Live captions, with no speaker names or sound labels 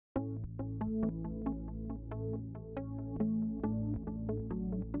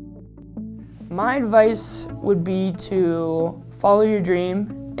My advice would be to follow your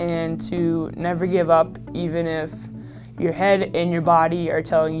dream and to never give up, even if your head and your body are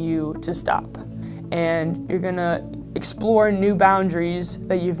telling you to stop. And you're gonna explore new boundaries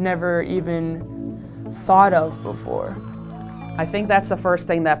that you've never even thought of before. I think that's the first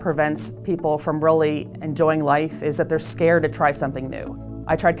thing that prevents people from really enjoying life, is that they're scared to try something new.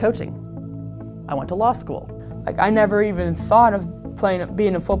 I tried coaching. I went to law school. Like, I never even thought of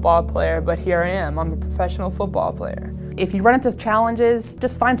being a football player, but here I am. I'm a professional football player. If you run into challenges,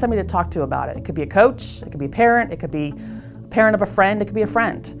 just find somebody to talk to about it. It could be a coach, it could be a parent, it could be a parent of a friend, it could be a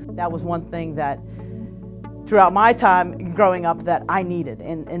friend. That was one thing that throughout my time growing up that I needed,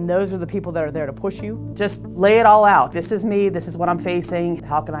 and those are the people that are there to push you. Just lay it all out. This is me, this is what I'm facing,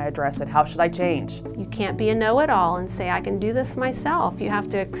 how can I address it, how should I change? You can't be a know-it-all and say, I can do this myself. You have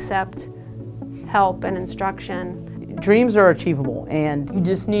to accept help and instruction. Dreams are achievable, and You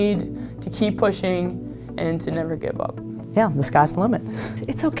just need to keep pushing and to never give up. yeah, the sky's the limit.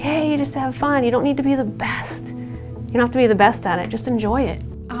 It's okay just to have fun. You don't need to be the best. You don't have to be the best at it, just enjoy it.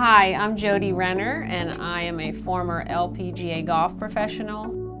 Hi, I'm Jody Renner, and I am a former LPGA golf professional.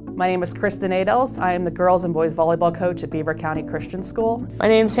 My name is Kristen Adels. I am the girls and boys volleyball coach at Beaver County Christian School. My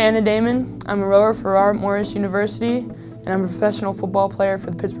name's Hannah Damon. I'm a rower for Robert Morris University, and I'm a professional football player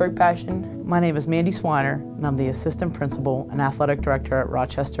for the Pittsburgh Passion. My name is Mandy Swiner, and I'm the assistant principal and athletic director at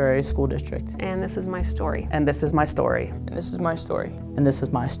Rochester Area School District. And this is my story. And this is my story. And this is my story. And this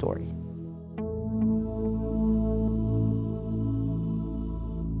is my story.